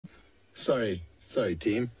Sorry,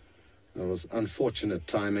 team. It was unfortunate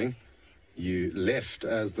timing. You left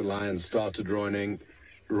as the lions started roaring,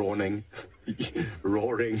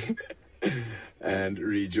 and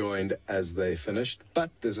rejoined as they finished. But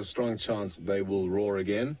there's a strong chance they will roar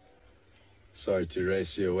again. Sorry to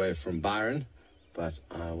race you away from Byron, but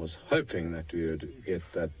I was hoping that we would get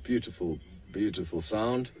that beautiful, beautiful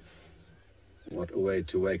sound. What a way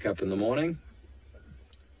to wake up in the morning.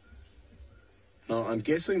 Now, I'm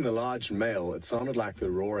guessing the large male, it sounded like the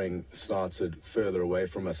roaring started further away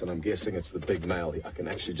from us, and I'm guessing it's the big male. I can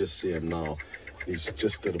actually just see him now. He's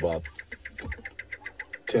just at about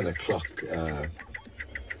 10 o'clock,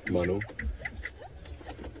 Manu.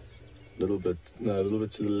 A little bit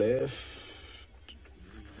to the left.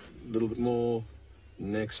 A little bit more.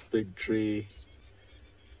 Next big tree.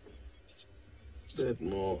 A bit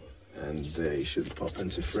more. And there he should pop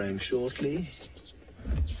into frame shortly.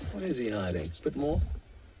 Where is he hiding? A bit more.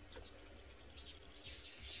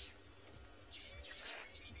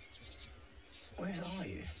 Where are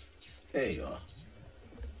you? There you are.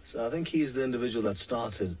 So I think he's the individual that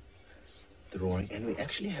started the roaring, and we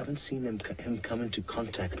actually haven't seen him come into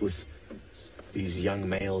contact with these young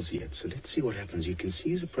males yet. So let's see what happens. You can see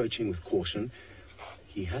he's approaching with caution.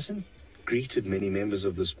 He hasn't greeted many members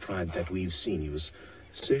of this pride that we've seen. He was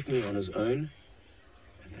certainly on his own,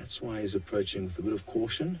 and that's why he's approaching with a bit of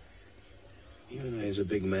caution. Even though he's a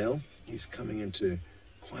big male, he's coming into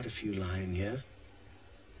quite a few lion here.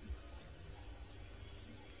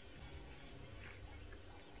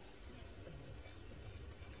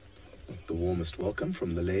 Not the warmest welcome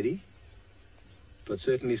from the lady, but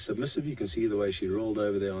certainly submissive. You can see the way she rolled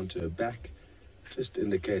over there onto her back, just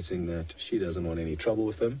indicating that she doesn't want any trouble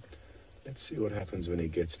with him. Let's see what happens when he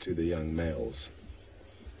gets to the young males,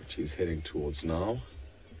 which he's heading towards now.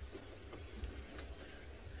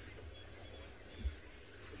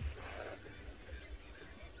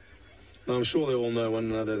 Now, I'm sure they all know one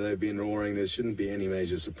another. They've been roaring. There shouldn't be any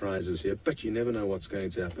major surprises here, but you never know what's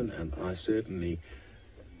going to happen, and I certainly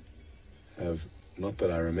have, not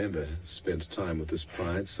that I remember, spent time with this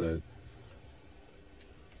pride, so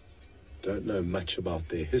don't know much about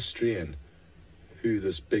their history and who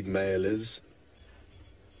this big male is.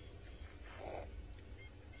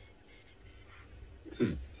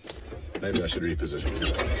 Maybe I should reposition.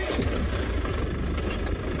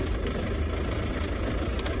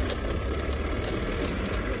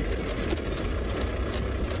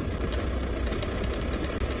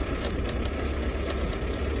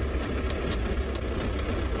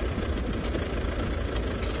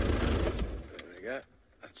 There we go.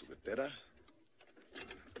 That's a bit better.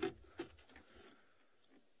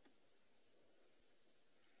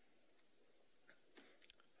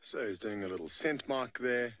 So he's doing a little scent mark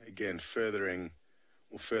there, again further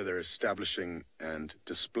establishing and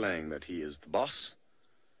displaying that he is the boss.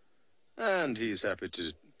 And he's happy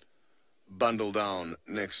to bundle down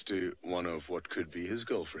next to one of what could be his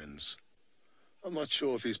girlfriends. I'm not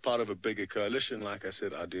sure if he's part of a bigger coalition. Like I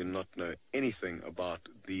said, I do not know anything about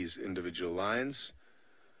these individual lions.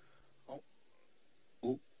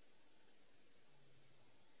 Oh.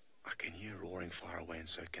 I can hear roaring far away, and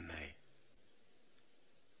so can they.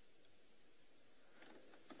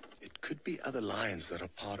 It could be other lions that are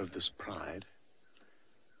part of this pride,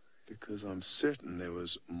 because I'm certain there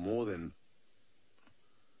was more than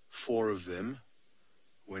 4 of them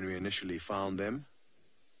when we initially found them.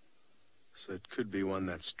 So it could be one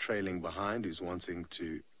that's trailing behind, who's wanting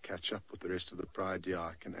to catch up with the rest of the pride. Yeah,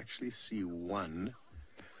 I can actually see one.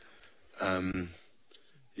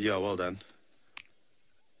 Yeah, well done.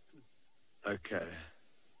 Okay.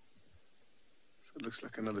 So it looks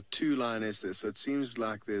like another 2 lioness there. So it seems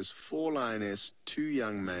like there's 4 lioness, 2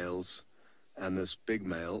 young males, and this big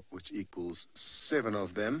male, which equals 7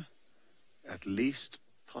 of them, at least,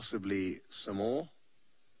 possibly some more.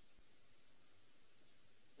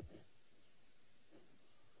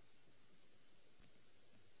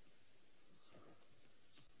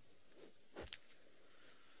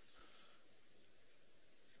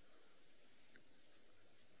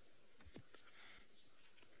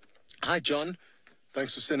 Hi, John.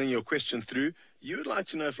 Thanks for sending your question through. You would like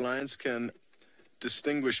to know if lions can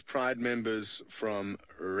distinguish pride members from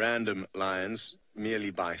random lions merely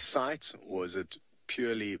by sight, or is it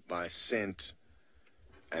purely by scent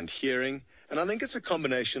and hearing? And I think it's a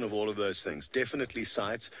combination of all of those things. Definitely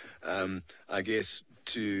sight. I guess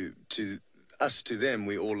to us, to them,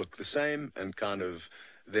 we all look the same, and kind of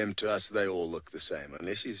them to us, they all look the same,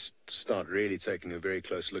 unless you start really taking a very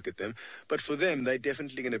close look at them. But for them, they're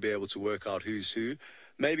definitely going to be able to work out who's who.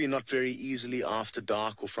 maybe not very easily after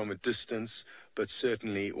dark or from a distance, but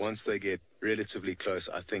certainly once they get relatively close,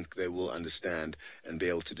 I think they will understand and be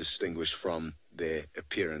able to distinguish from their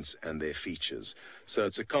appearance and their features. So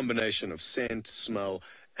it's a combination of scent, smell,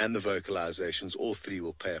 and the vocalizations. All three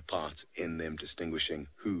will play a part in them distinguishing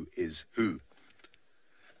who is who.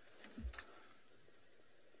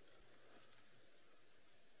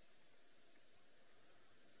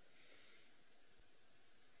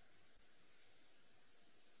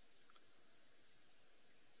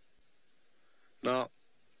 Now,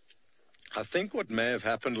 I think what may have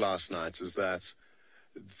happened last night is that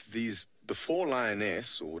the four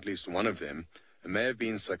lioness, or at least one of them, may have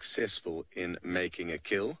been successful in making a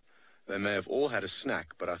kill. They may have all had a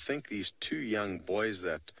snack, but I think these two young boys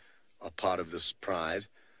that are part of this pride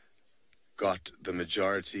got the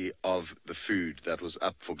majority of the food that was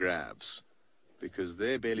up for grabs, because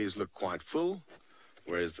their bellies look quite full,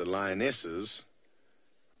 whereas the lionesses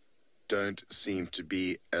don't seem to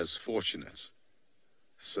be as fortunate.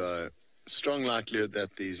 So, strong likelihood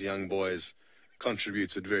that these young boys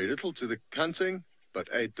contributed very little to the hunting, but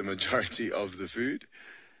ate the majority of the food.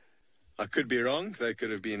 I could be wrong. They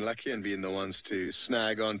could have been lucky and been the ones to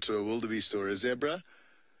snag onto a wildebeest or a zebra.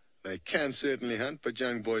 They can certainly hunt, but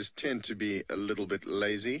young boys tend to be a little bit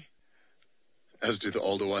lazy, as do the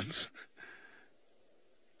older ones.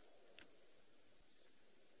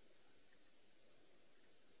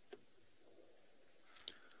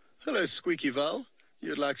 Hello, Squeaky Val.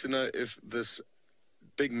 You'd like to know if this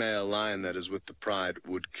big male lion that is with the pride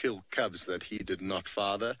would kill cubs that he did not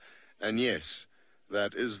father. And yes,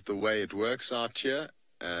 that is the way it works out here,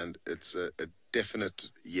 and it's a definite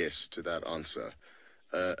yes to that answer.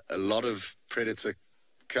 A lot of predator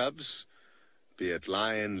cubs, be it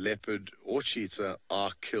lion, leopard, or cheetah,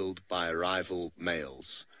 are killed by rival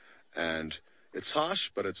males. And it's harsh,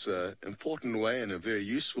 but it's an important way and a very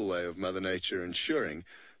useful way of Mother Nature ensuring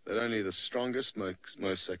that only the strongest,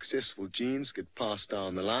 most successful genes get passed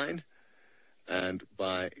down the line. And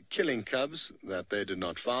by killing cubs that they did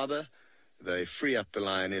not father, they free up the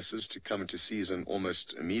lionesses to come into season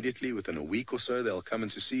almost immediately. Within a week or so, they'll come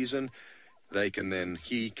into season. He can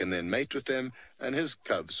then mate with them, and his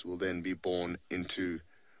cubs will then be born into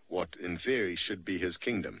what, in theory, should be his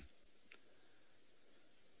kingdom.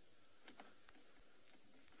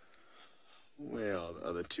 Where are the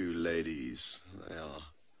other two ladies? They are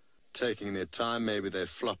taking their time. Maybe they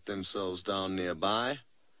flopped themselves down nearby.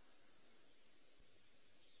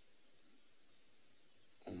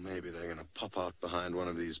 Or maybe they're going to pop out behind one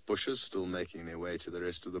of these bushes, still making their way to the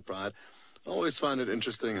rest of the pride. I always find it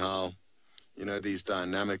interesting how, you know, these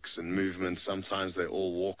dynamics and movements, sometimes they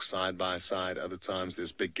all walk side by side, other times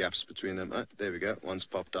there's big gaps between them. Oh, there we go, one's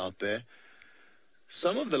popped out there.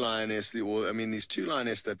 Some of the lioness, these two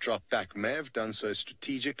lioness that dropped back may have done so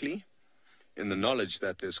strategically, in the knowledge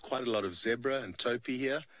that there's quite a lot of zebra and topi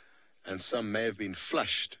here, and some may have been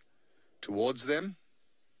flushed towards them.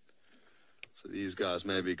 So these guys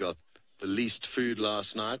maybe got the least food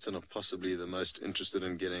last night and are possibly the most interested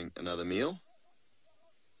in getting another meal.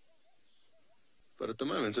 But at the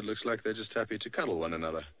moment it looks like they're just happy to cuddle one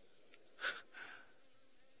another.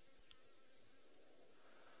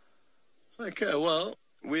 Okay, well,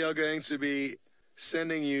 we are going to be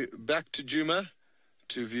sending you back to Djuma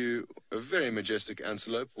to view a very majestic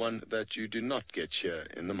antelope, one that you do not get here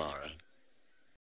in the Mara.